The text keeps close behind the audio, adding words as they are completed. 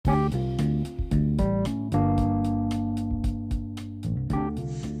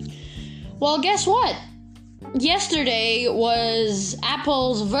Well, guess what? Yesterday was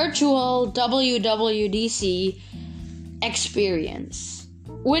Apple's virtual WWDC experience,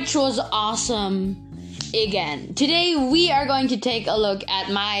 which was awesome again. Today we are going to take a look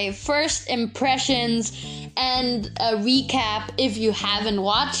at my first impressions and a recap. If you haven't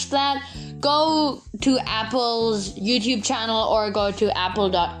watched that, go to Apple's YouTube channel or go to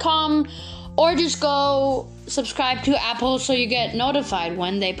apple.com or just go subscribe to Apple so you get notified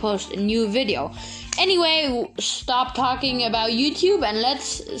when they post a new video. Anyway, stop talking about YouTube and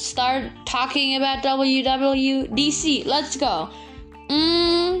let's start talking about WWDC. Let's go.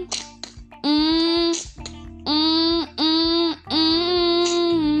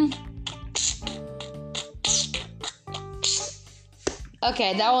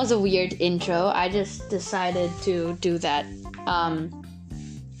 Okay, that was a weird intro. I just decided to do that.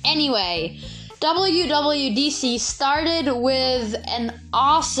 Anyway, WWDC started with an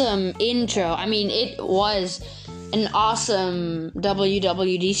awesome intro. I mean, it was an awesome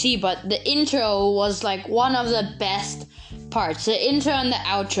WWDC, but the intro was like one of the best parts. The intro and the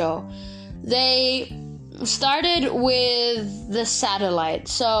outro. They started with the satellite.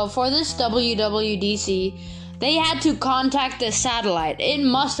 So for this WWDC, they had to contact the satellite. It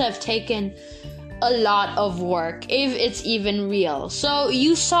must have taken a lot of work, if it's even real. So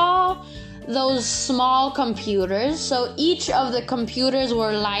you saw those small computers. So each of the computers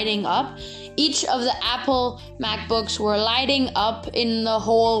were lighting up. Each of the Apple MacBooks were lighting up in the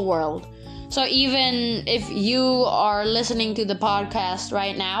whole world. So even if you are listening to the podcast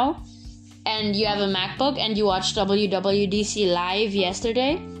right now and you have a MacBook and you watched WWDC live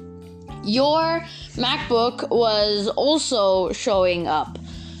yesterday, your MacBook was also showing up.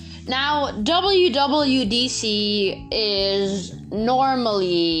 Now, WWDC is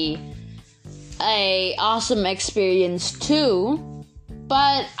normally an awesome experience too,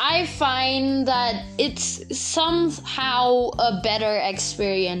 but I find that it's somehow a better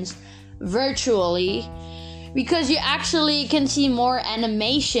experience virtually because you actually can see more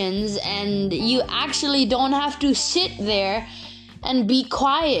animations and you actually don't have to sit there and be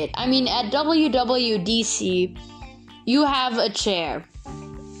quiet. I mean, at WWDC, you have a chair.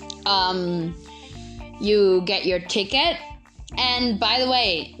 You get your ticket. And by the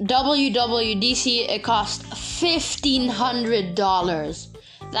way, WWDC, it cost $1,500.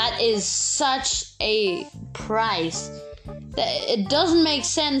 That is such a price. It doesn't make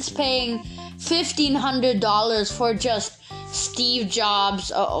sense paying $1,500 for just Steve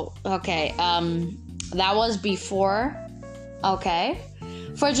Jobs. Oh, okay. That was before. Okay.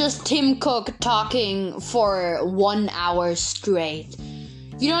 For just Tim Cook talking for 1 hour straight.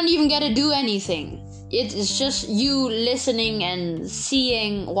 You don't even get to do anything. It's just you listening and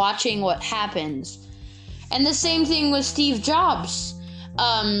watching what happens. And the same thing with Steve Jobs.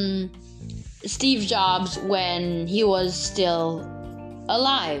 Steve Jobs when he was still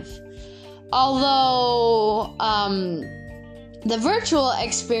alive. Although, the virtual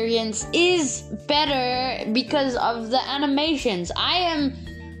experience is better because of the animations. I am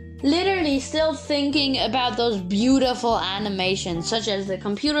literally still thinking about those beautiful animations, such as the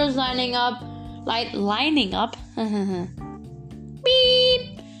computers lining up,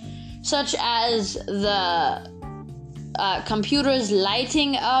 beep, such as the computers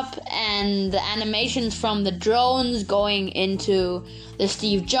lighting up and the animations from the drones going into the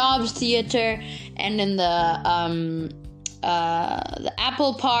Steve Jobs Theater and in the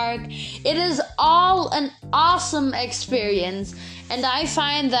Apple Park. It is all an awesome experience, and I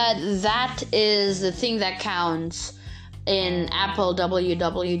find that is the thing that counts in Apple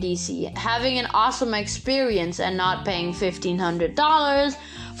WWDC. Having an awesome experience and not paying $1,500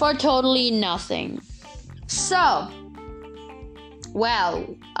 for totally nothing. So, well,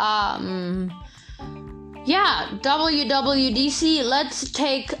 WWDC, let's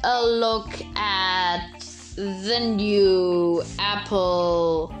take a look at the new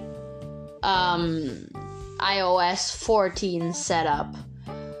Apple iOS 14 setup.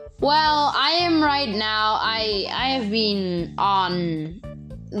 Well, I am right now, I have been on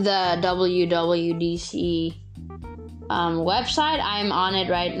the WWDC website. I'm on it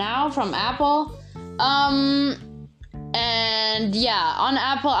right now from Apple. And yeah, on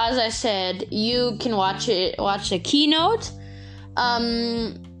Apple, as I said, you can watch the keynote.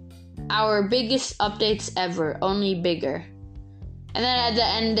 Our biggest updates ever, only bigger. And then at the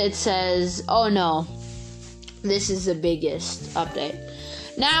end it says, oh no, this is the biggest update.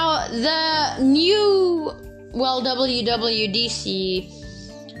 Now, the new, WWDC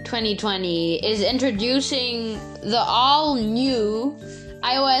 2020 is introducing the all-new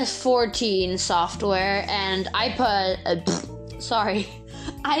iOS 14 software and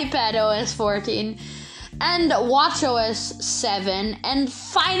iPadOS 14, and WatchOS 7, and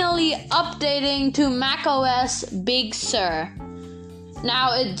finally updating to macOS Big Sur.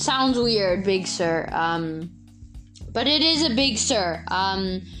 Now, it sounds weird, Big Sur, but it is a Big Sur.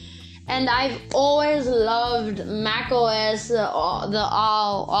 And I've always loved macOS, I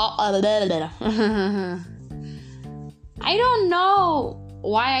don't know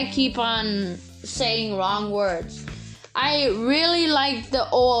why I keep on saying wrong words. I really liked the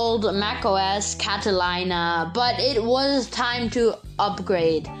old macOS Catalina, but it was time to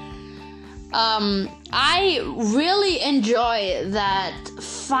upgrade. I really enjoy that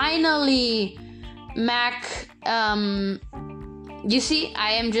finally Mac, you see,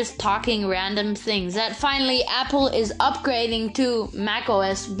 I am just talking random things. That finally Apple is upgrading to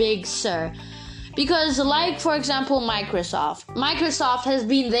macOS Big Sur. Because, like, for example, Microsoft has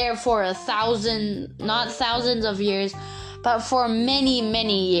been there for not thousands of years, but for many,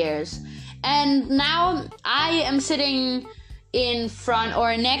 many years. And now I am sitting in front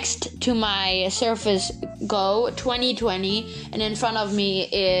or next to my Surface Go 2020, and in front of me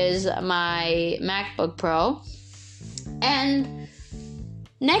is my MacBook Pro. And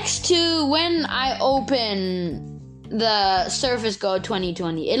next to when I open the Surface Go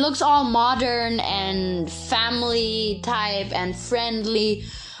 2020, it looks all modern and family type and friendly.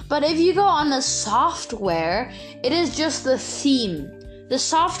 But if you go on the software, it is just the theme. The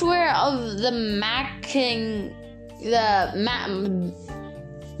software of the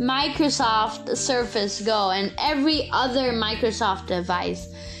Microsoft Surface Go and every other Microsoft device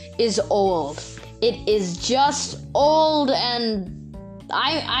is old. It is just old, and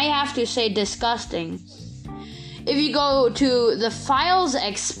I have to say disgusting. If you go to the Files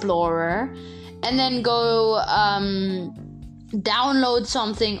Explorer and then go download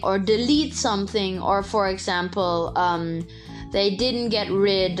something or delete something, or for example, they didn't get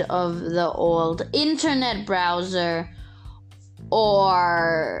rid of the old internet browser,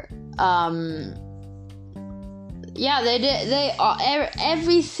 or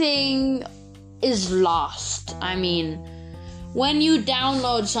everything is lost. I mean, when you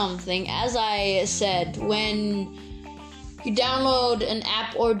download something, as I said, when you download an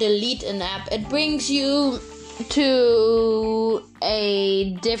app or delete an app, it brings you to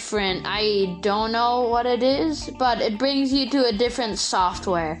a different, I don't know what it is, but it brings you to a different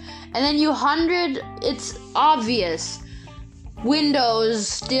software. And then it's obvious, Windows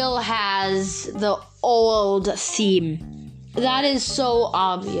still has the old theme. That is so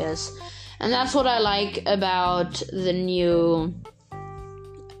obvious. And that's what I like about the new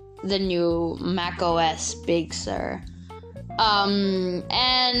macOS Big Sur.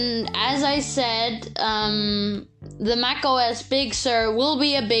 And as I said, the macOS Big Sur will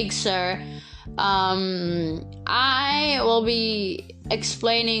be a Big Sur. I will be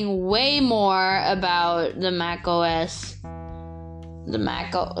explaining way more about the macOS.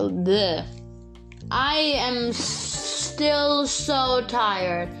 I am still so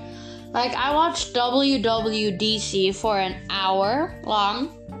tired. Like, I watched WWDC for an hour long,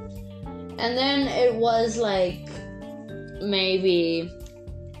 and then it was like maybe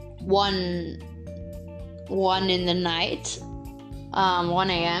 1 in the night, 1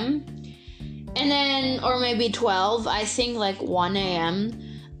 a.m. And then, or maybe 12, I think like 1 a.m.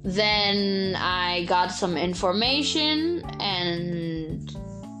 Then I got some information, and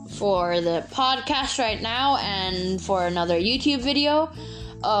for the podcast right now, and for another YouTube video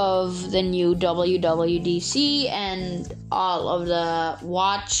of the new WWDC and all of the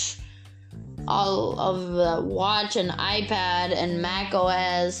watch and iPad and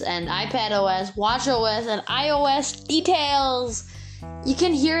macOS and iPadOS, watchOS and iOS details. You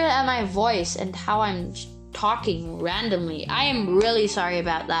can hear it at my voice and how I'm talking randomly. I am really sorry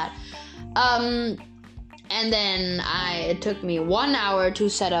about that. And then it took me 1 hour to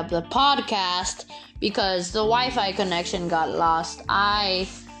set up the podcast because the Wi-Fi connection got lost. I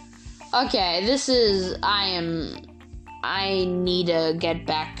need to get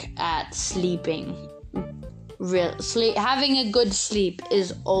back at sleeping. Having a good sleep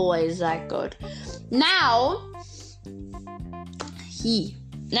is always that good. Now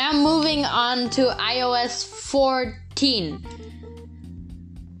moving on to iOS 14.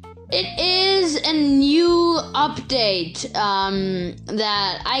 It is a new update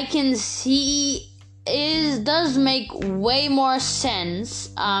that I can see does make way more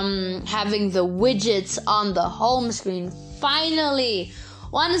sense, having the widgets on the home screen. Finally,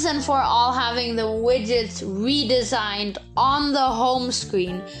 once and for all, having the widgets redesigned on the home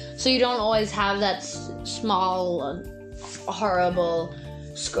screen, so you don't always have that small, horrible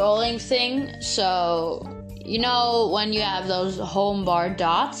scrolling thing. So you know when you have those home bar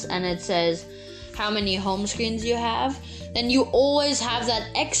dots and it says how many home screens you have, then you always have that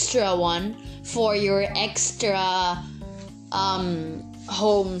extra one for your extra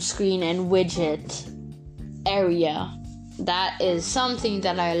home screen and widget area. That is something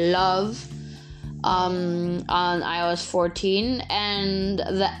that I love on iOS 14, and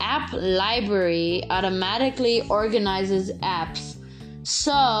the app library automatically organizes apps.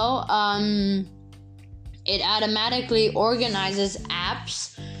 So it automatically organizes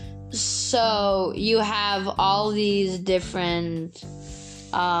apps, so you have all these different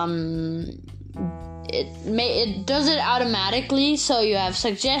it does it automatically, so you have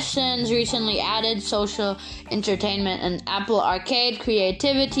suggestions, recently added, social, entertainment, and Apple Arcade,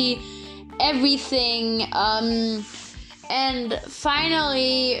 creativity, everything, and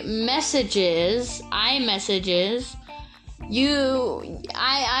finally messages, iMessages.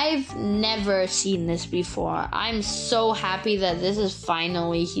 I've never seen this before. I'm so happy that this is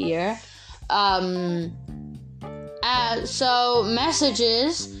finally here. So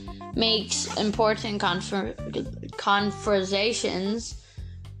messages makes important conversations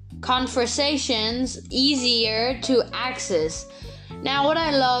easier to access. Now what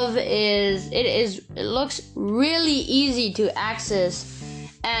I love is it looks really easy to access,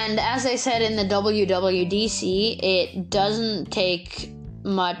 and as I said in the WWDC, it doesn't take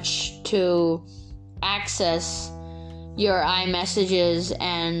much to access your iMessages,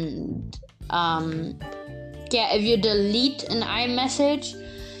 and if you delete an iMessage,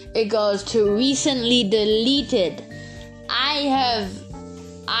 it goes to recently deleted. I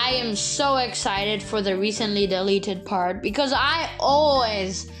am so excited for the recently deleted part, because I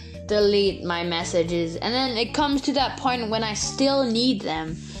always delete my messages and then it comes to that point when I still need them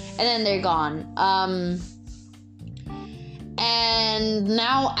and then they're gone. And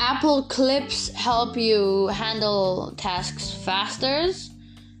now Apple Clips help you handle tasks faster.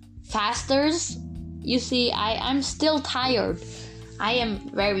 You see, I'm still tired. I am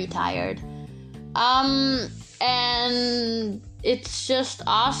very tired. And it's just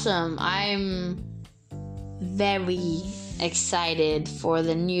awesome. I'm very excited for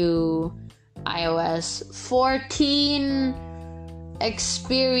the new iOS 14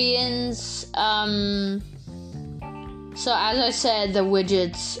 experience. So as I said, the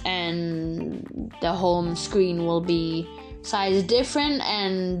widgets and the home screen will be size different,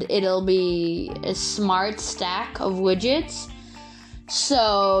 and it'll be a smart stack of widgets.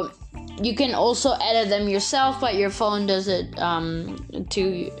 So you can also edit them yourself, but your phone does it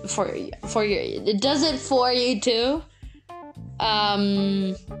it does it for you too.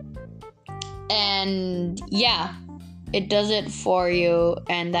 And yeah, it does it for you,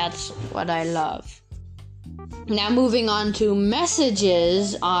 and that's what I love. Now moving on to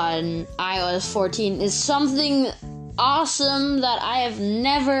messages on iOS 14 is something awesome that I have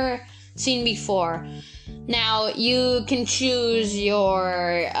never seen before. Now you can choose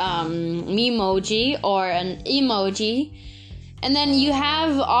your Memoji or an emoji, and then you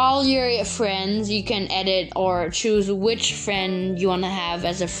have all your friends. You can edit or choose which friend you want to have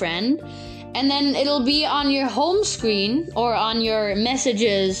as a friend, and then it'll be on your home screen or on your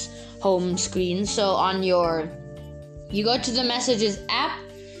messages home screen. So you go to the messages app,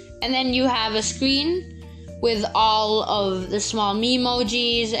 and then you have a screen with all of the small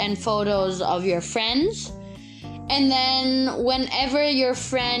memojis and photos of your friends. And then whenever your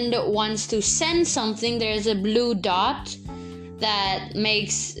friend wants to send something, there's a blue dot that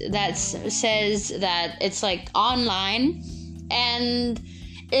says that it's like online, and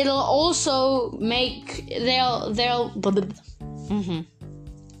it'll also make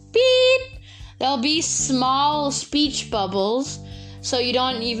there'll be small speech bubbles, so you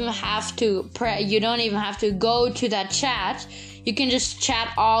don't even have to go to that chat. You can just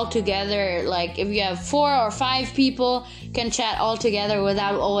chat all together. Like if you have 4 or 5 people, you can chat all together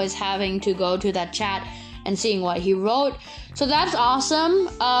without always having to go to that chat and seeing what he wrote. So that's awesome.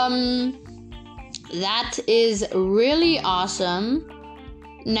 That is really awesome.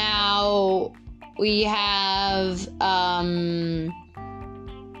 Now we have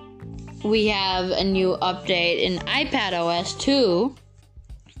a new update in iPadOS 2.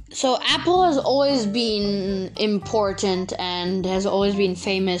 So Apple has always been important and has always been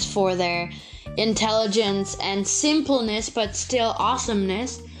famous for their intelligence and simpleness, but still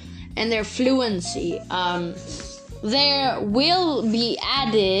awesomeness, and their fluency. There will be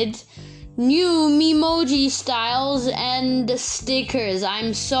added new Memoji styles and stickers.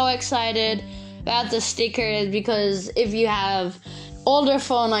 I'm so excited about the stickers, because if you have older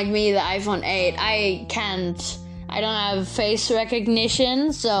phone like me, the iPhone 8, I don't have face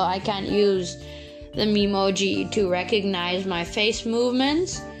recognition, so I can't use the Memoji to recognize my face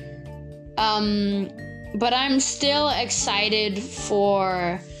movements. But I'm still excited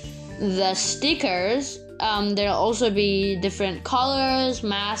for the stickers. There'll also be different colors,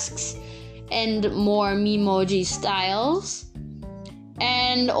 masks, and more Memoji styles.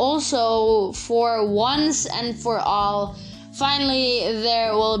 And also, for once and for all, finally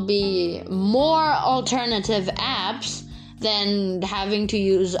there will be more alternative apps than having to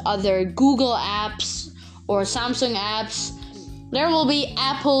use other Google apps or Samsung apps. There will be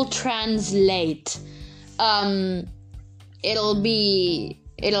Apple Translate.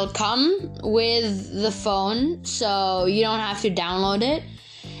 It'll come with the phone, so you don't have to download it.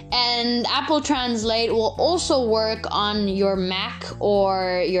 And Apple Translate will also work on your Mac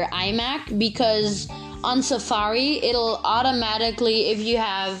or your iMac, because on Safari, it'll automatically, if you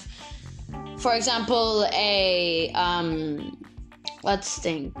have, for example, a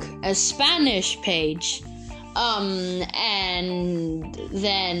Spanish page, and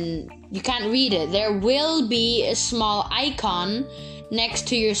then you can't read it, there will be a small icon next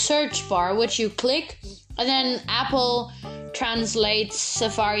to your search bar, which you click, and then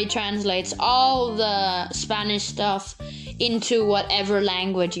Safari translates all the Spanish stuff into whatever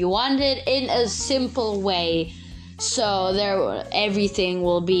language you wanted in a simple way. So everything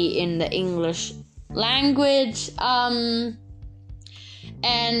will be in the English language.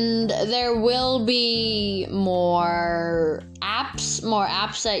 And there will be more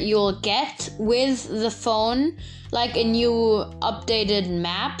apps that you'll get with the phone, like a new updated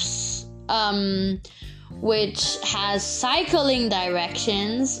Maps, which has cycling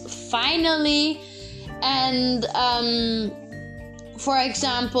directions, finally. And for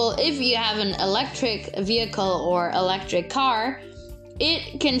example, if you have an electric vehicle or electric car,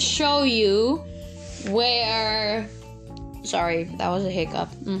 it can show you where... Sorry, that was a hiccup.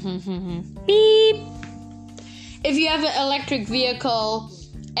 Beep! If you have an electric vehicle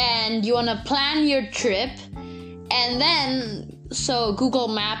and you want to plan your trip, and then, so Google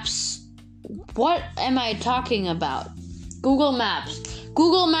Maps... What am I talking about? Google Maps.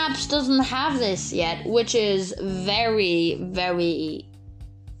 Google Maps doesn't have this yet, which is very, very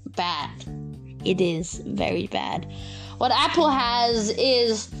bad. It is very bad. What Apple has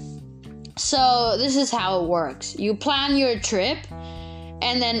is... So this is how it works. You plan your trip,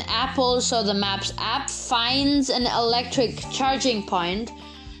 and then the Maps app finds an electric charging point,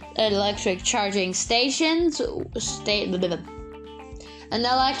 electric charging station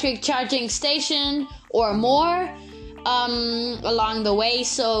or more along the way,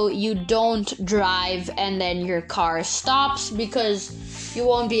 so you don't drive and then your car stops because you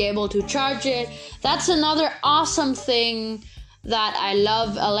won't be able to charge it. That's another awesome thing that I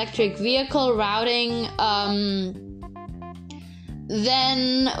love, electric vehicle routing.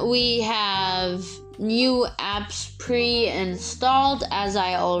 Then we have new apps pre-installed, as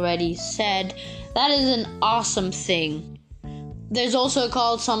I already said. That is an awesome thing. There's also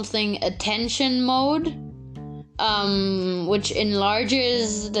called something attention mode, which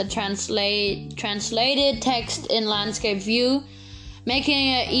enlarges the translated text in landscape view,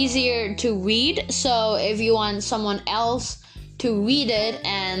 making it easier to read. So if you want someone else to read it,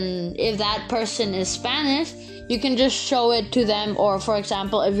 and if that person is Spanish, you can just show it to them. Or for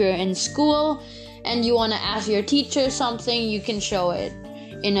example, if you're in school and you want to ask your teacher something, you can show it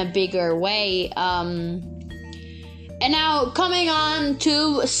in a bigger way. And now coming on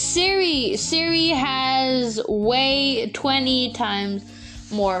to Siri. Siri has 20 times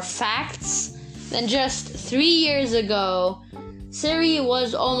more facts than just 3 years ago. Siri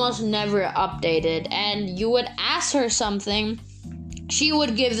was almost never updated, and you would ask her something, she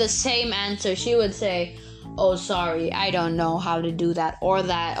would give the same answer. She would say, "Oh, sorry, I don't know how to do that or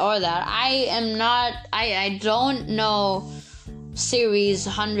that or that. I don't know Siri's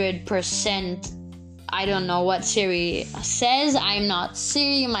 100%. I don't know what Siri says. I'm not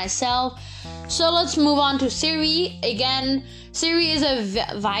Siri myself." So let's move on to Siri. Again, Siri is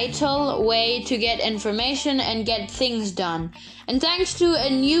a vital way to get information and get things done. And thanks to a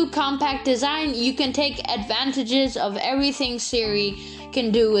new compact design, you can take advantages of everything Siri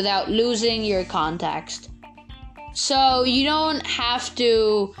can do without losing your context. So you don't have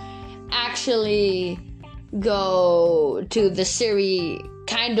to actually go to the Siri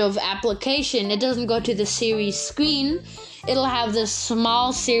kind of application. It doesn't go to the Siri screen. It'll have the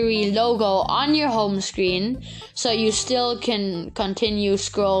small Siri logo on your home screen, so you still can continue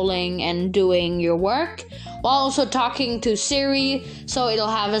scrolling and doing your work while also talking to Siri. So it'll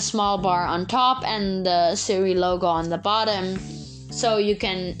have a small bar on top and the Siri logo on the bottom, so you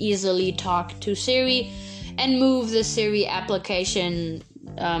can easily talk to Siri and move the Siri application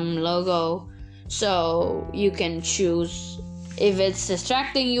logo so you can choose if it's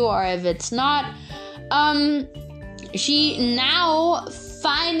distracting you or if it's not. She now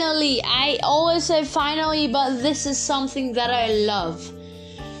finally, I always say finally, but this is something that I love.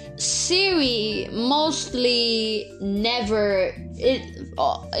 Siri mostly never,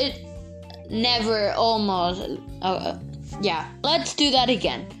 let's do that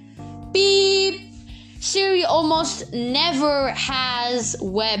again. Beep. Siri almost never has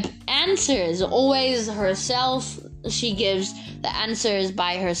web answers. Always herself. She gives the answers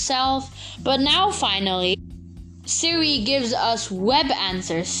by herself. But now finally, Siri gives us web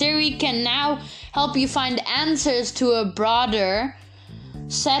answers. Siri can now help you find answers to a broader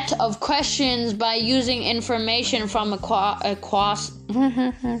set of questions by using information from across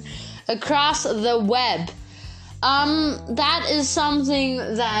the web. That is something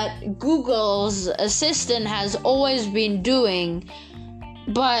that Google's assistant has always been doing,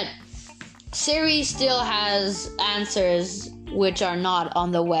 but Siri still has answers which are not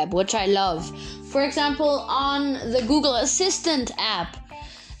on the web, which I love. For example, on the Google Assistant app,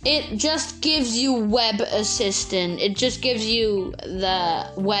 it just gives you web assistant. It just gives you the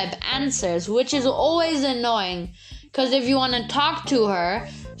web answers, which is always annoying. Because if you want to talk to her,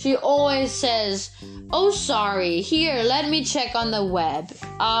 she always says, "Oh, sorry, here, let me check on the web."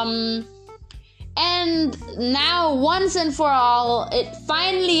 And now, once and for all, it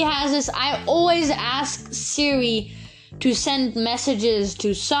finally has this. I always ask Siri to send messages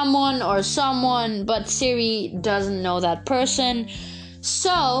to someone, but Siri doesn't know that person.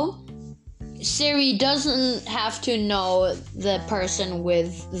 So, Siri doesn't have to know the person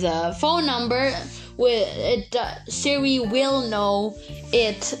with the phone number. Siri will know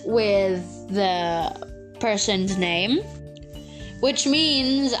it with the person's name, which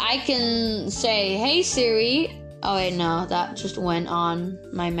means I can say, "Hey Siri." Oh wait, no, that just went on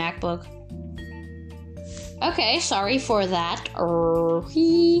my MacBook. Okay, sorry for that.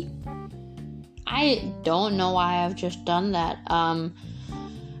 I don't know why I've just done that.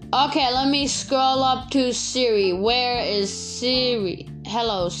 Okay, let me scroll up to Siri. Where is Siri?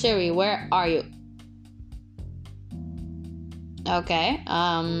 Hello, Siri, where are you? Okay,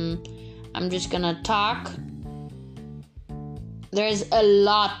 I'm just gonna talk. There's a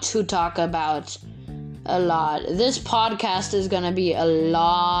lot to talk about. A lot. This podcast is gonna be a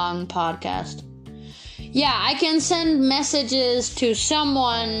long podcast. Yeah, I can send messages to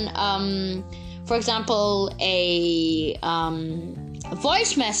someone, for example, a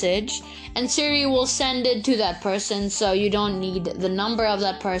voice message, and Siri will send it to that person, so you don't need the number of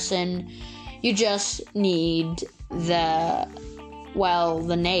that person, you just need the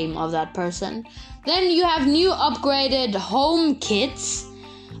name of that person. Then you have new upgraded HomeKits,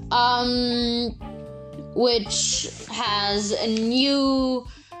 which has a new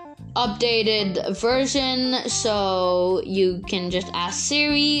updated version, so you can just ask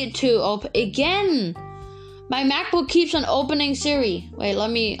Siri to open again. My MacBook keeps on opening Siri. Wait,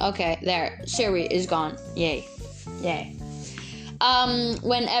 okay, there. Siri is gone. Yay.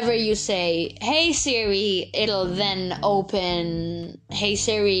 Whenever you say, "Hey Siri," it'll then open, "Hey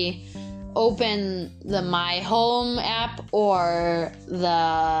Siri, open the My Home app," or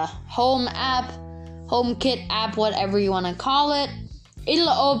the Home app, HomeKit app, whatever you want to call it. It'll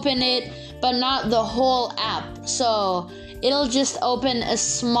open it, but not the whole app. So it'll just open a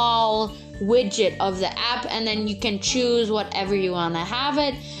small widget of the app, and then you can choose whatever you want to have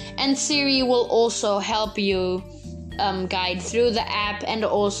it. And Siri will also help you guide through the app, and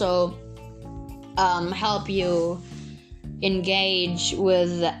also help you engage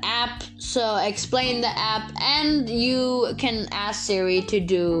with the app. So explain the app, and you can ask Siri to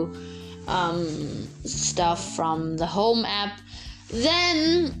do stuff from the Home app.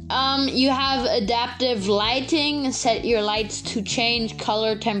 Then you have adaptive lighting. Set your lights to change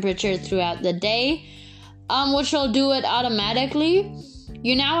color temperature throughout the day, which will do it automatically.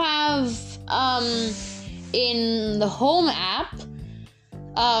 You now have in the Home app,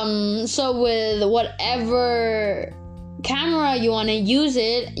 so with whatever camera you want to use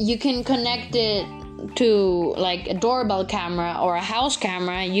it, you can connect it to like a doorbell camera or a house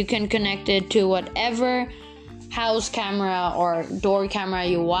camera. You can connect it to whatever house camera or door camera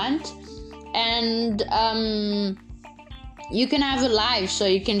you want, and you can have it live, so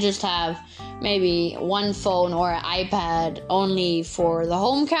you can just have maybe one phone or an iPad only for the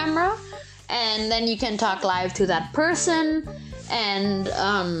home camera, and then you can talk live to that person, and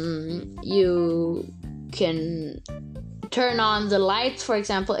you can turn on the lights. For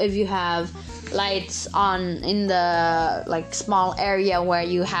example, if you have lights on in the like small area where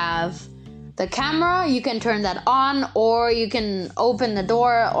you have the camera, you can turn that on, or you can open the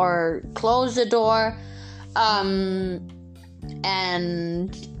door or close the door.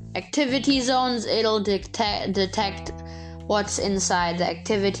 And activity zones, it'll detect what's inside the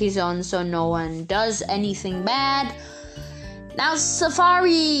activity zone so no one does anything bad. Now,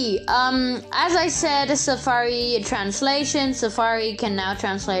 Safari, as I said, Safari translation. Safari can now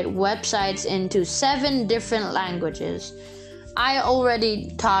translate websites into 7 different languages. I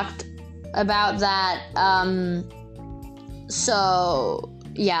already talked about that. So,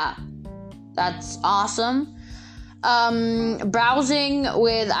 yeah, that's awesome. Browsing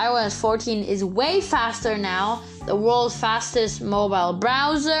with iOS 14 is way faster now. The world's fastest mobile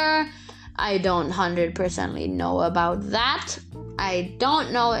browser. I don't 100% know about that. I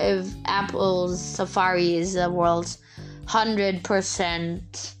don't know if Apple's Safari is the world's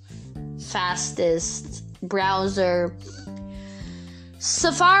 100% fastest browser.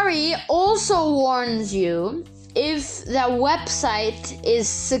 Safari also warns you if the website is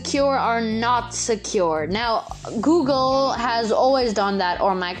secure or not secure. Now, Google has always done that,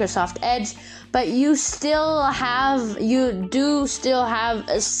 or Microsoft Edge, but you do still have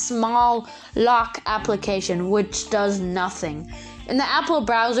a small lock application which does nothing. In the Apple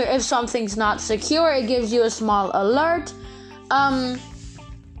browser, if something's not secure, it gives you a small alert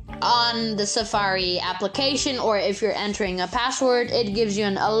on the Safari application, or if you're entering a password, it gives you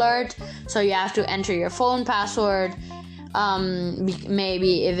an alert, so you have to enter your phone password,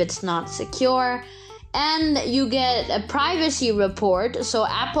 maybe if it's not secure. And you get a privacy report, so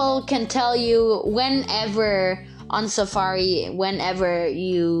Apple can tell you whenever on Safari, whenever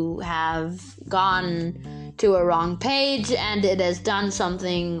you have gone to a wrong page and it has done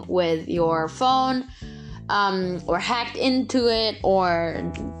something with your phone, or hacked into it, or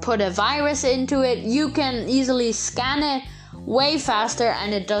put a virus into it, you can easily scan it way faster,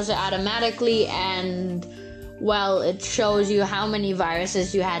 and it does it automatically, and, well, it shows you how many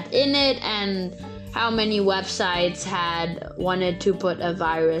viruses you had in it, and how many websites had wanted to put a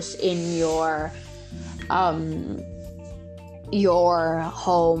virus in your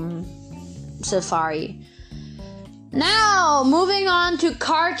home Safari. Now, moving on to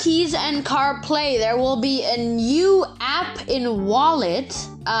car keys and CarPlay. There will be a new app in Wallet,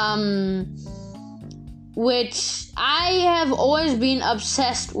 which I have always been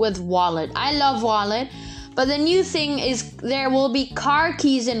obsessed with Wallet. I love Wallet, but the new thing is there will be car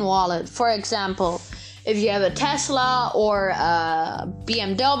keys in Wallet. For example, if you have a Tesla or a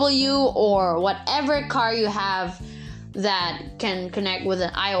BMW or whatever car you have that can connect with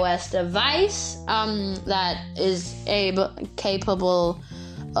an iOS device that is capable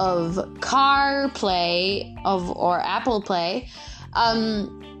of CarPlay or Apple Play,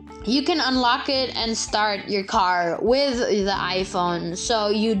 you can unlock it and start your car with the iPhone. So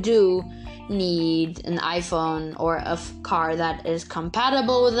you do need an iPhone or a car that is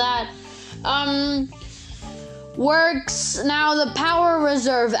compatible with that. Works now. The Power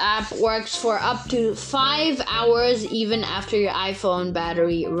Reserve app works for up to 5 hours even after your iPhone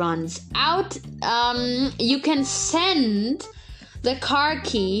battery runs out. You can send the car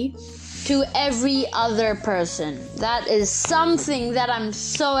key to every other person. That is something that I'm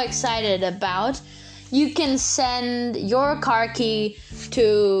so excited about. You can send your car key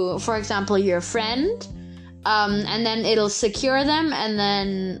to, for example, your friend, and then it'll secure them, and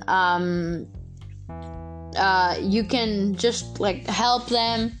then you can just help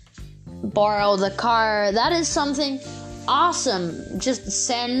them borrow the car. That is something awesome. Just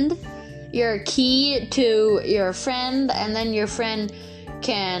send your key to your friend, and then your friend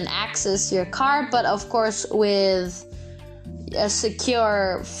can access your car, but of course with a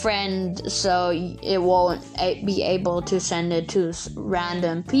secure friend, so it won't be able to send it to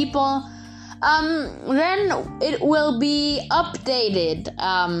random people. Then it will be updated.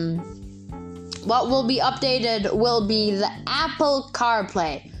 What will be updated will be the Apple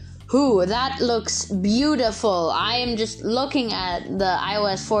CarPlay. That looks beautiful. I am just looking at the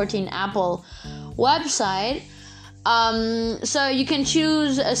iOS 14 Apple website. So you can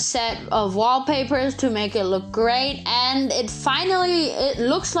choose a set of wallpapers to make it look great, and it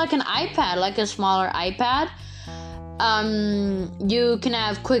looks like an iPad, like a smaller iPad. You can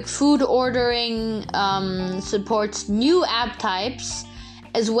have quick food ordering, supports new app types,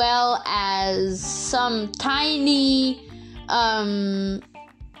 as well as some tiny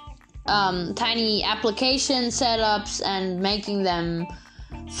application setups and making them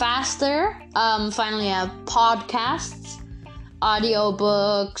faster. Finally, have podcasts,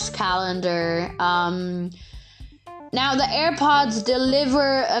 audiobooks, calendar. Now, the AirPods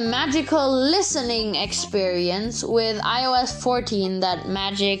deliver a magical listening experience with iOS 14. That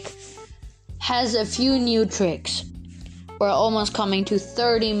magic has a few new tricks. We're almost coming to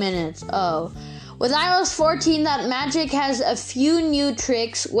 30 minutes. Oh. With iOS 14, that magic has a few new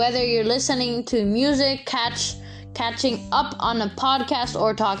tricks, whether you're listening to music, catching up on a podcast,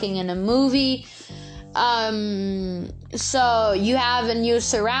 or talking in a movie. So you have a new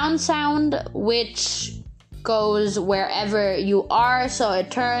surround sound, which goes wherever you are, so it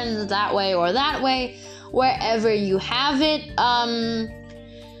turns that way or that way, wherever you have it.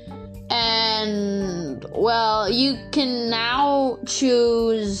 And well, you can now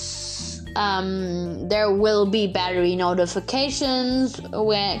choose, there will be battery notifications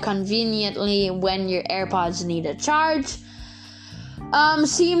conveniently when your AirPods need a charge.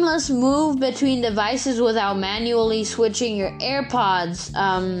 Seamless move between devices without manually switching your AirPods.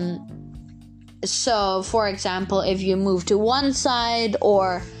 So, for example, if you move to one side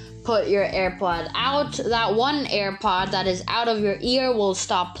or put your AirPod out, that one AirPod that is out of your ear will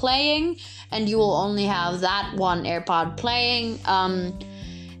stop playing, and you will only have that one AirPod playing.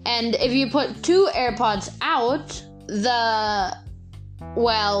 And if you put two AirPods out,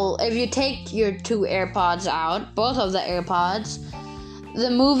 if you take your two AirPods out, both of the AirPods,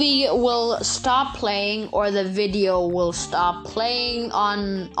 the movie will stop playing or the video will stop playing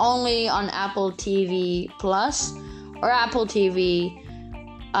only on Apple TV Plus or Apple TV.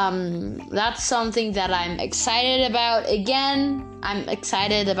 That's something that I'm excited about. Again, I'm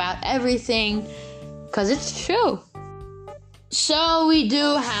excited about everything because it's true. So we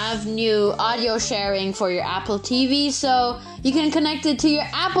do have new audio sharing for your Apple TV, so you can connect it to your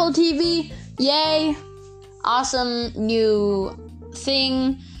Apple TV. Yay! Awesome new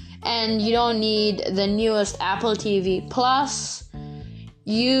thing. And you don't need the newest Apple TV Plus.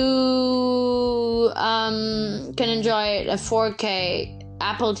 You can enjoy a 4K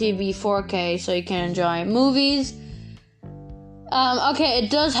Apple TV 4K, so you can enjoy movies. Okay,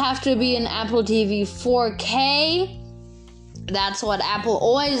 it does have to be an Apple TV 4K. That's what Apple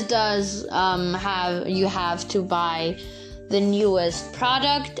always does. You have to buy the newest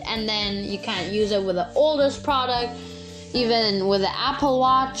product, and then you can't use it with the oldest product. Even with the Apple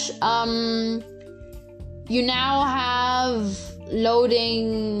Watch, you now have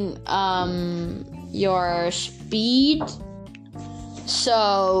loading your speed.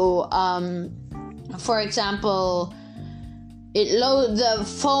 So, for example, the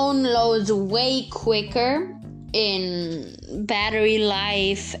phone loads way quicker in battery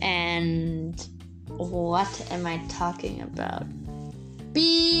life and what am I talking about?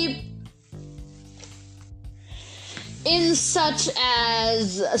 Beep. In such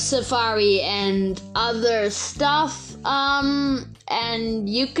as Safari and other stuff, and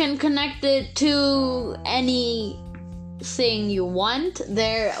you can connect it to anything you want.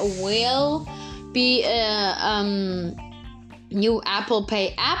 There will be a new Apple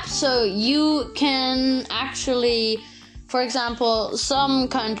Pay app, so you can actually, for example, some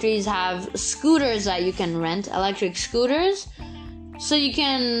countries have scooters that you can rent, electric scooters, so you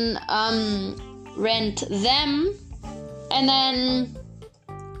can rent them and then,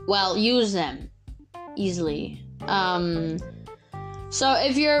 use them easily. So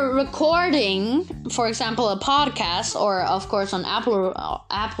if you're recording, for example, a podcast, or of course on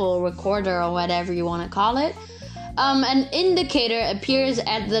Apple Recorder or whatever you want to call it, an indicator appears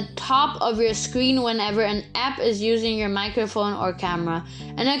at the top of your screen whenever an app is using your microphone or camera.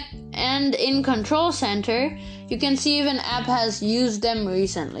 And in Control Center, you can see if an app has used them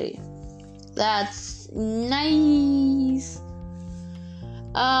recently. That's nice.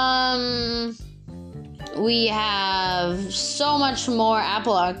 We have so much more.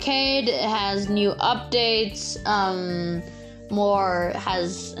 Apple Arcade has new updates. More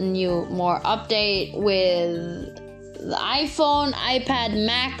update with the iPhone, iPad,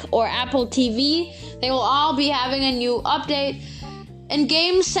 Mac, or Apple TV. They will all be having a new update. And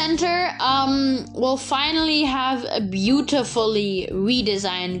Game Center will finally have a beautifully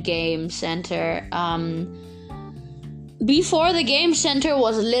redesigned Game Center. Before, the Game Center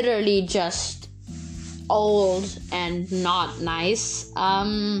was literally just old and not nice.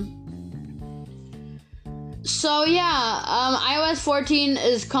 iOS 14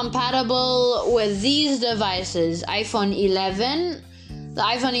 is compatible with these devices: iPhone 11, the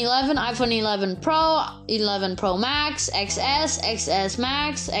iPhone 11, iPhone 11 Pro, 11 Pro Max, XS, XS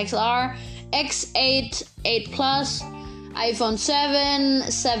Max, XR, X8, 8 Plus, iPhone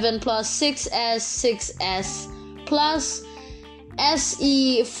 7, 7 Plus, 6S, 6S Plus,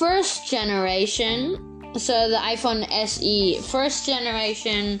 SE first generation, so the iPhone SE first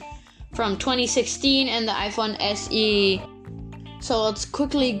generation from 2016, and the iPhone SE. So let's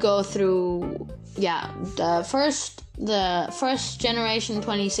quickly go through, the first the first generation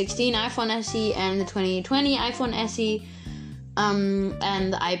 2016 iPhone SE and the 2020 iPhone SE,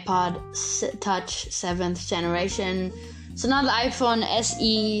 and the iPod Touch 7th generation. So not the iPhone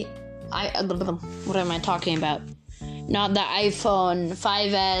SE, what am I talking about? Not the iPhone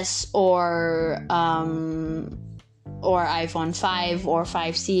 5S or iPhone 5 or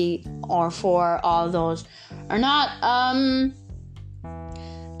 5C or 4, all those are not.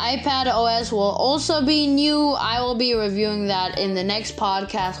 iPad OS will also be new. I will be reviewing that in the next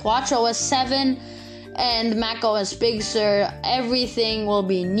podcast. WatchOS 7 and macOS Big Sur, everything will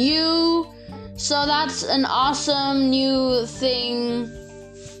be new. So that's an awesome new thing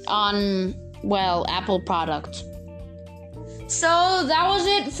on, well, Apple products. So that was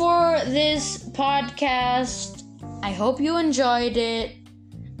it for this podcast. I hope you enjoyed it.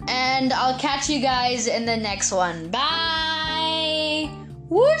 And I'll catch you guys in the next one. Bye!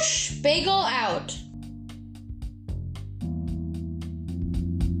 Whoosh! Bagel out.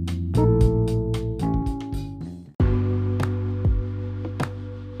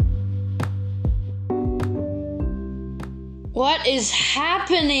 What is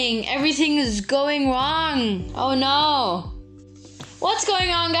happening? Everything is going wrong. Oh no. What's going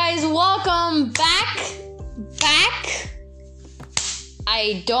on, guys? Welcome back.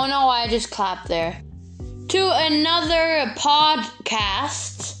 I don't know why I just clapped there. To another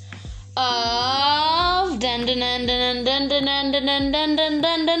podcast of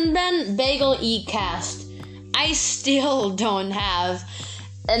Bagel Eatcast. I still don't have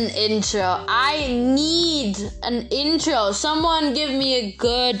an intro. I need an intro. Someone give me a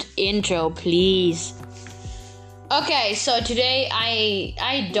good intro, please. Okay, so today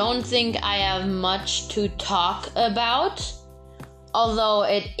I don't think I have much to talk about, although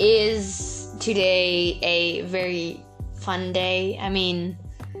it is today a very fun day. I mean,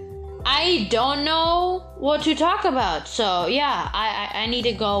 I don't know what to talk about, so yeah, I need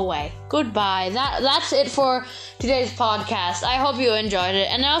to go away. Goodbye. That's it for today's podcast. I hope you enjoyed it,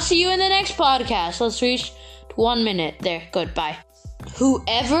 and I'll see you in the next podcast. Let's reach 1 minute. There, goodbye.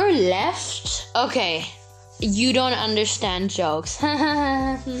 Whoever left? Okay, you don't understand jokes.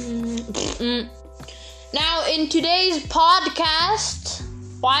 Now, in today's podcast,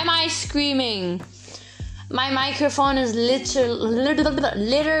 why am I screaming? My microphone is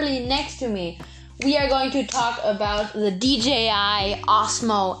literally next to me. We are going to talk about the DJI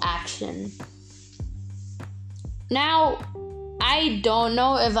Osmo Action. Now, I don't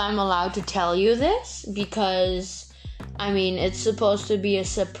know if I'm allowed to tell you this because, I mean, it's supposed to be a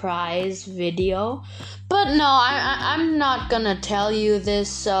surprise video. But no, I'm not gonna tell you this,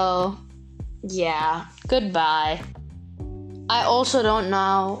 so yeah, goodbye. I also don't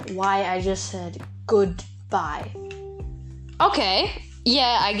know why I just said goodbye. Okay,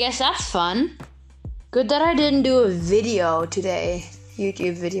 yeah, I guess that's fun. Good that I didn't do a video today,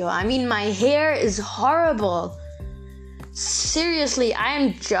 YouTube video. I mean, my hair is horrible. Seriously, I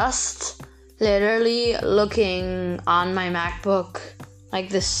am just literally looking on my MacBook, like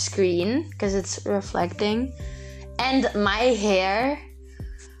the screen, because it's reflecting. And my hair,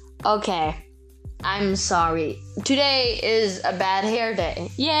 okay, I'm sorry. Today is a bad hair day.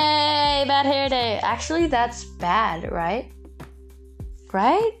 Yay, bad hair day. Actually, that's bad, right?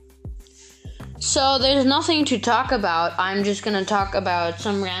 Right? So there's nothing to talk about. I'm just gonna talk about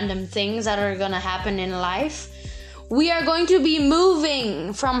some random things that are gonna happen in life. We are going to be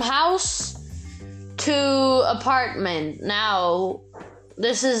moving from house to apartment. Now,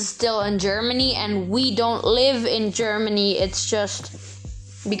 this is still in Germany, and we don't live in Germany. It's just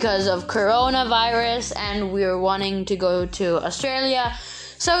because of coronavirus, and we're wanting to go to Australia.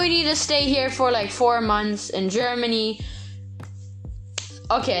 So we need to stay here for like 4 months in Germany.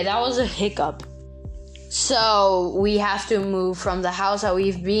 Okay, that was a hiccup. So we have to move from the house that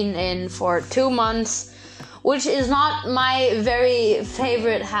we've been in for 2 months, which is not my very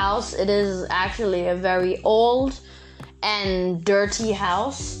favorite house. It is actually a very old and dirty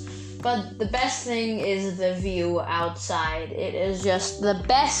house. But the best thing is the view outside. It is just the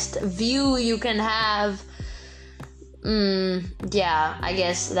best view you can have. Yeah, I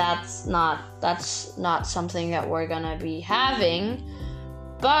guess that's not something that we're gonna be having.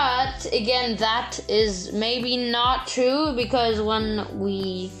 But again, that is maybe not true, because when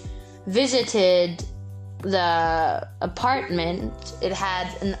we visited the apartment, it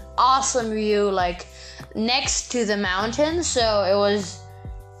had an awesome view, like next to the mountain. So it was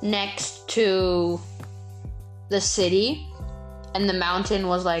next to the city, and the mountain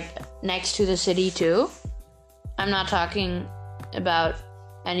was like next to the city too. I'm not talking about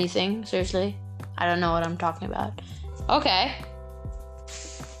anything, seriously. I don't know what I'm talking about. Okay,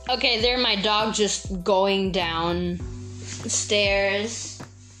 there my dog just going down stairs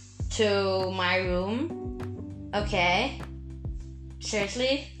to my room. Okay.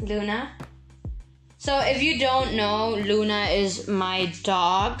 Seriously, Luna? So if you don't know, Luna is my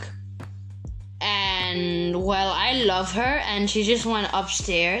dog. And, well, I love her, and she just went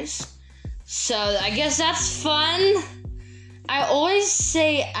upstairs. So I guess that's fun. I always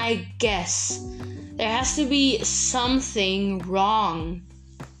say I guess. There has to be something wrong.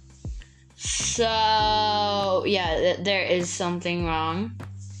 So, yeah, there is something wrong.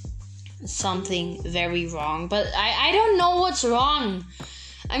 Something very wrong. But I don't know what's wrong.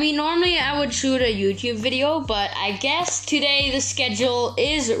 I mean, normally I would shoot a YouTube video, but I guess today the schedule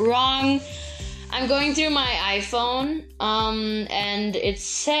is wrong. I'm going through my iPhone, and it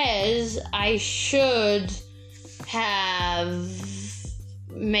says I should have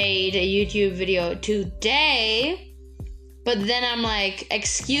made a YouTube video today, but then I'm like,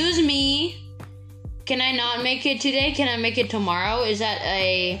 excuse me, can I not make it today? Can I make it tomorrow? Is that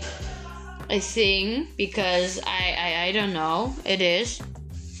a thing? Because I don't know. It is.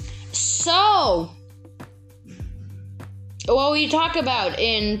 So, what we talk about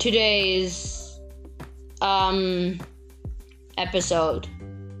in today's episode,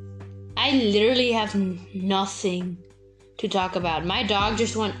 I literally have nothing to talk about. My dog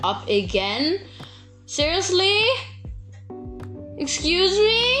just went up again. Seriously? Excuse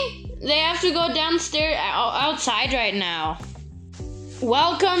me? They have to go downstairs outside right now.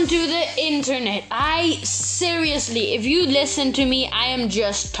 Welcome to the internet. Seriously, if you listen to me, I am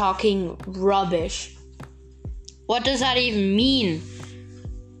just talking rubbish. What does that even mean?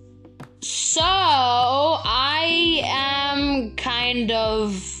 So, I am kind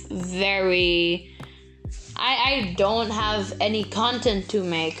of I don't have any content to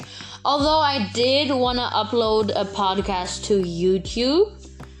make. Although I did want to upload a podcast to YouTube.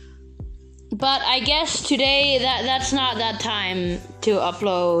 But I guess today that's not that time to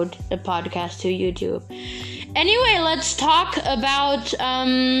upload a podcast to YouTube. Anyway, let's talk about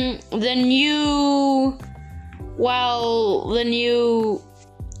the new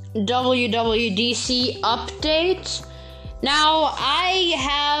WWDC update. Now, I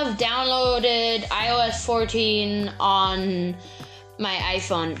have downloaded iOS 14 on my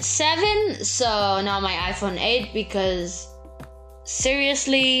iPhone 7, so now my iPhone 8, because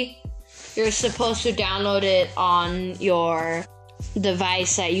seriously, you're supposed to download it on your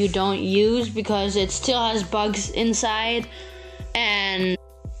device that you don't use because it still has bugs inside, and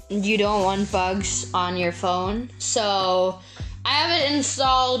you don't want bugs on your phone. So I have it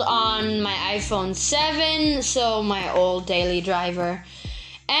installed on my iPhone 7, so my old daily driver.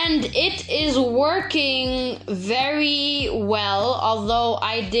 And it is working very well, although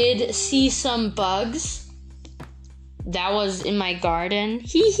I did see some bugs. That was in my garden.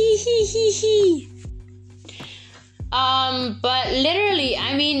 But literally,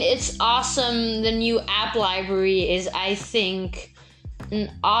 I mean, it's awesome. The new app library is, I think,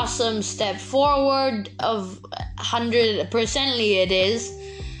 an awesome step forward. Of 100%ly it is.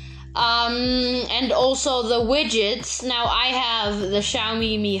 And also the widgets. Now I have the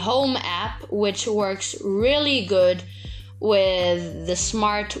Xiaomi Mi Home app, which works really good with the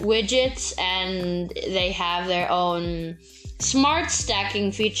smart widgets, and they have their own smart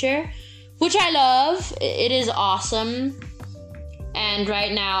stacking feature, which I love. It is awesome. And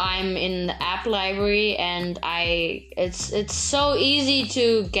right now I'm in the app library, and it's so easy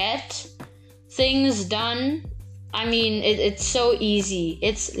to get things done. I mean, it's so easy.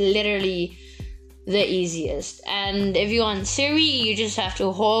 It's literally the easiest. And if you want Siri, you just have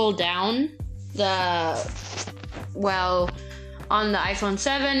to hold down on the iPhone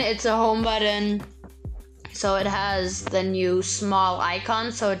 7, it's a home button. So it has the new small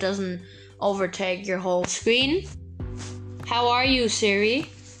icon so it doesn't overtake your whole screen. How are you, Siri?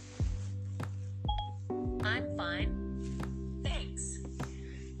 I'm fine. Thanks.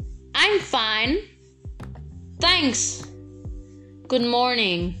 I'm fine. Thanks. Good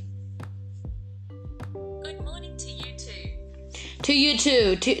morning. Good morning to you too. To you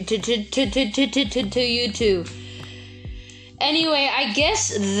too. To you too. Anyway, I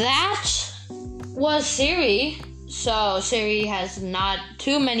guess that was Siri. So Siri has not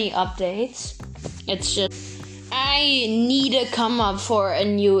too many updates. It's just I need to come up for a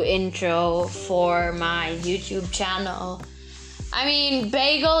new intro for my YouTube channel. I mean,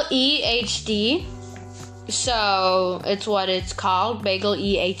 Bagel EHD. So it's what it's called, Bagel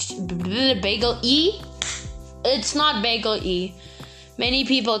Bagel E. It's not Bagel E. Many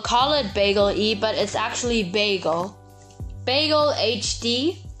people call it Bagel E, but it's actually Bagel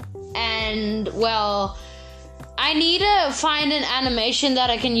HD. And well, I need to find an animation that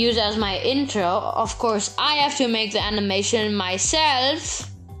I can use as my intro. Of course, I have to make the animation myself.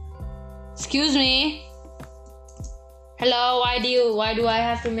 Excuse me. Hello, why do I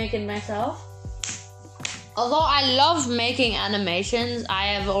have to make it myself? Although I love making animations, I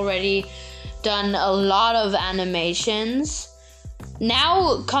have already done a lot of animations.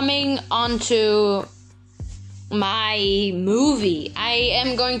 Now coming on to my movie. I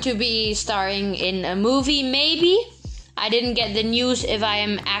am going to be starring in a movie, maybe. I didn't get the news if I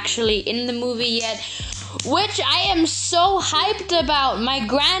am actually in the movie yet, which I am so hyped about. My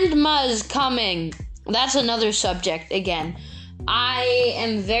grandma's coming. That's another subject again. I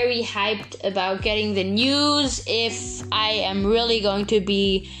am very hyped about getting the news if I am really going to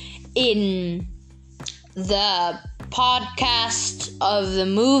be in the podcast of the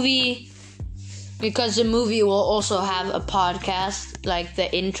movie. Because the movie will also have a podcast, like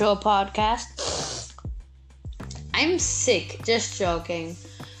the intro podcast. I'm sick, just joking.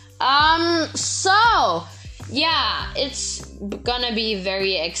 So, yeah, it's gonna be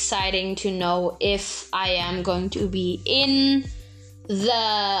very exciting to know if I am going to be in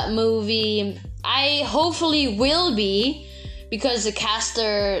the movie. I hopefully will be, because the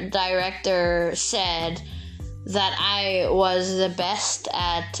caster director said that I was the best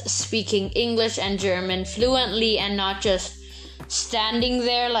at speaking English and German fluently and not just standing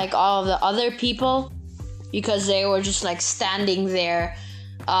there like all of the other people, because they were just like standing there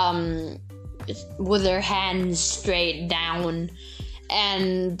with their hands straight down.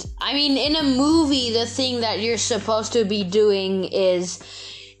 And I mean, in a movie, the thing that you're supposed to be doing is,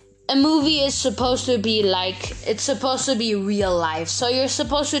 a movie is supposed to be like, it's supposed to be real life. So you're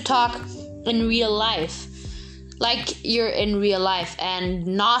supposed to talk in real life, like you're in real life, and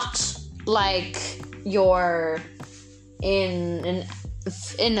not like you're in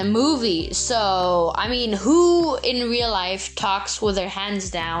a movie. So, I mean, who in real life talks with their hands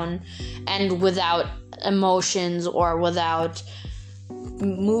down and without emotions or without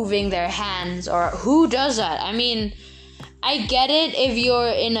moving their hands, or who does that? I mean, I get it if you're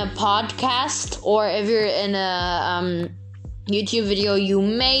in a podcast or if you're in a YouTube video, you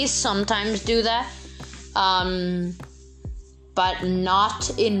may sometimes do that. But not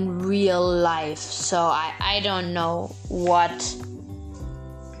in real life. So I don't know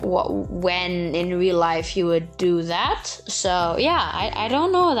when in real life you would do that. So yeah, I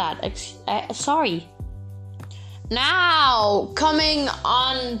don't know that. Sorry. Now coming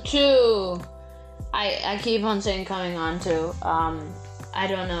on to, I keep on saying coming on to. I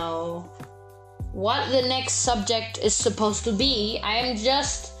don't know what the next subject is supposed to be. I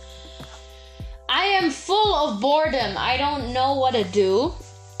am full of boredom. I don't know what to do.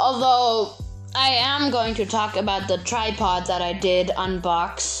 Although I am going to talk about the tripod that I did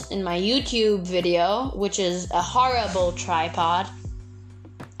unbox in my YouTube video, which is a horrible tripod.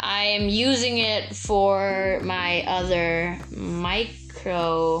 I am using it for my other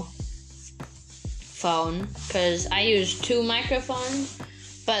microphone, because I use two microphones.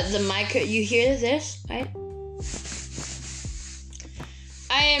 But you hear this, right?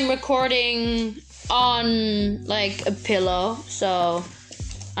 I am recording on like a pillow, so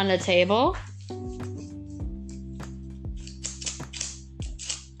on a table.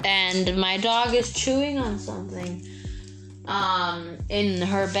 And my dog is chewing on something in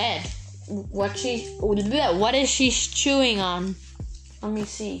her bed. What is she chewing on? Let me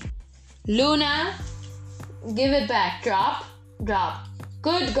see. Luna, give it back. Drop.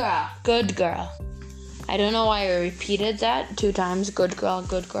 Good girl. I don't know why I repeated that 2 times. Good girl.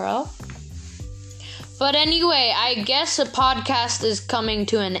 But anyway, I guess the podcast is coming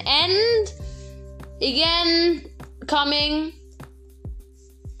to an end. Again, coming.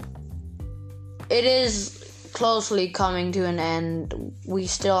 It is closely coming to an end. We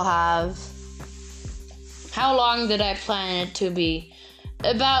still have... How long did I plan it to be?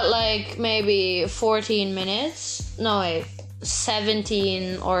 About like maybe 14 minutes. No, wait.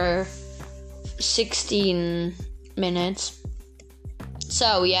 17 or 16 minutes.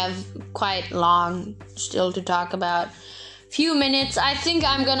 So we have quite long still to talk about. Few minutes. I think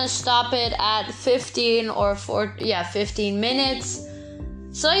I'm gonna stop it at 15 minutes.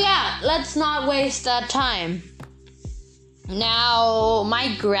 So yeah, let's not waste that time. Now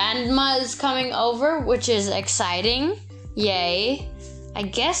my grandma is coming over, which is exciting. Yay. I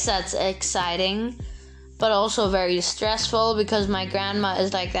guess that's exciting, but also very stressful because my grandma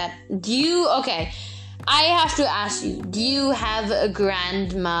is like that. Okay, I have to ask you, do you have a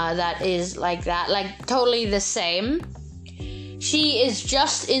grandma that is like that? Like totally the same? She is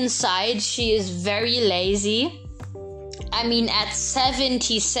just inside. She is very lazy. I mean, at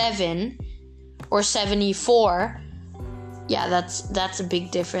 77, or 74. Yeah, that's a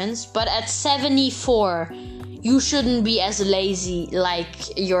big difference. But at 74, you shouldn't be as lazy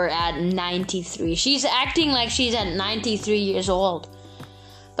like you're at 93. She's acting like she's at 93 years old.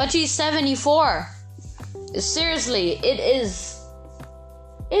 But she's 74. Seriously, it's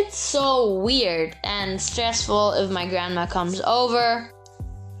so weird and stressful if my grandma comes over.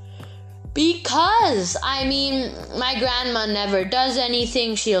 Because, I mean, my grandma never does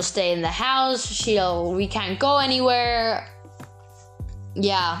anything. She'll stay in the house. We can't go anywhere.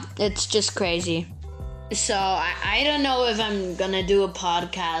 Yeah, it's just crazy. So, I don't know if I'm gonna do a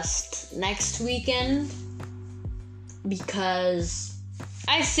podcast next weekend. Because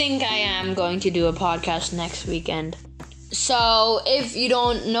I think I am going to do a podcast next weekend. So, if you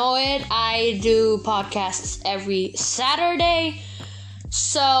don't know it, I do podcasts every Saturday.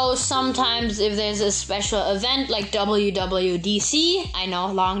 So, sometimes if there's a special event like WWDC, I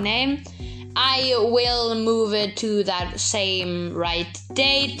know, long name, I will move it to that same right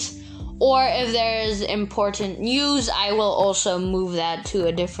date. Or if there's important news, I will also move that to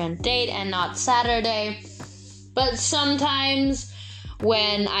a different date and not Saturday. But sometimes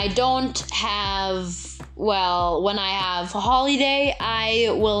when I have holiday, I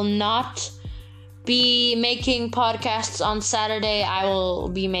will not be making podcasts on Saturday. I will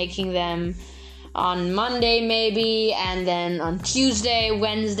be making them on Monday maybe, and then on Tuesday,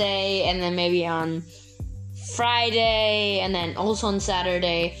 Wednesday, and then maybe on Friday, and then also on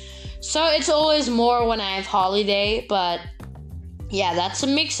Saturday. So it's always more when I have holiday, but yeah, that's a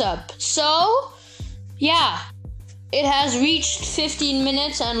mix-up. So, yeah, it has reached 15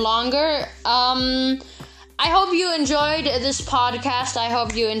 minutes and longer. I hope you enjoyed this podcast. I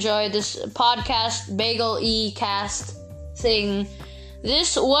hope you enjoyed this podcast, Bagel E-Cast thing.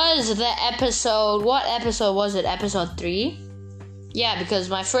 This was the episode. What episode was it? Episode 3? Yeah, because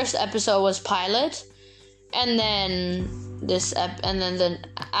my first episode was pilot. And then this the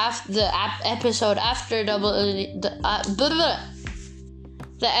episode after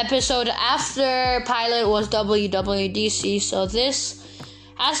the episode after pilot was WWDC. So this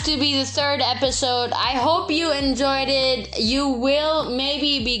has to be the third episode. I hope you enjoyed it. You will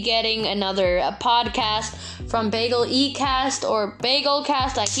maybe be getting another podcast from Bagel E-Cast or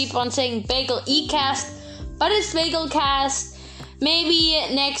Bagelcast. I keep on saying Bagel E-Cast, but it's Bagelcast. Maybe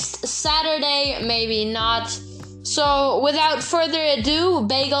next Saturday, maybe not. So without further ado,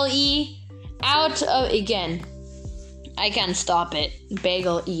 Bagel E out of again. I can't stop it.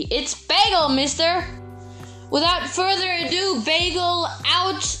 Bagel E. It's Bagel, mister. Without further ado, Bagel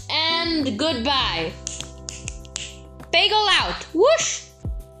out and goodbye. Bagel out. Whoosh!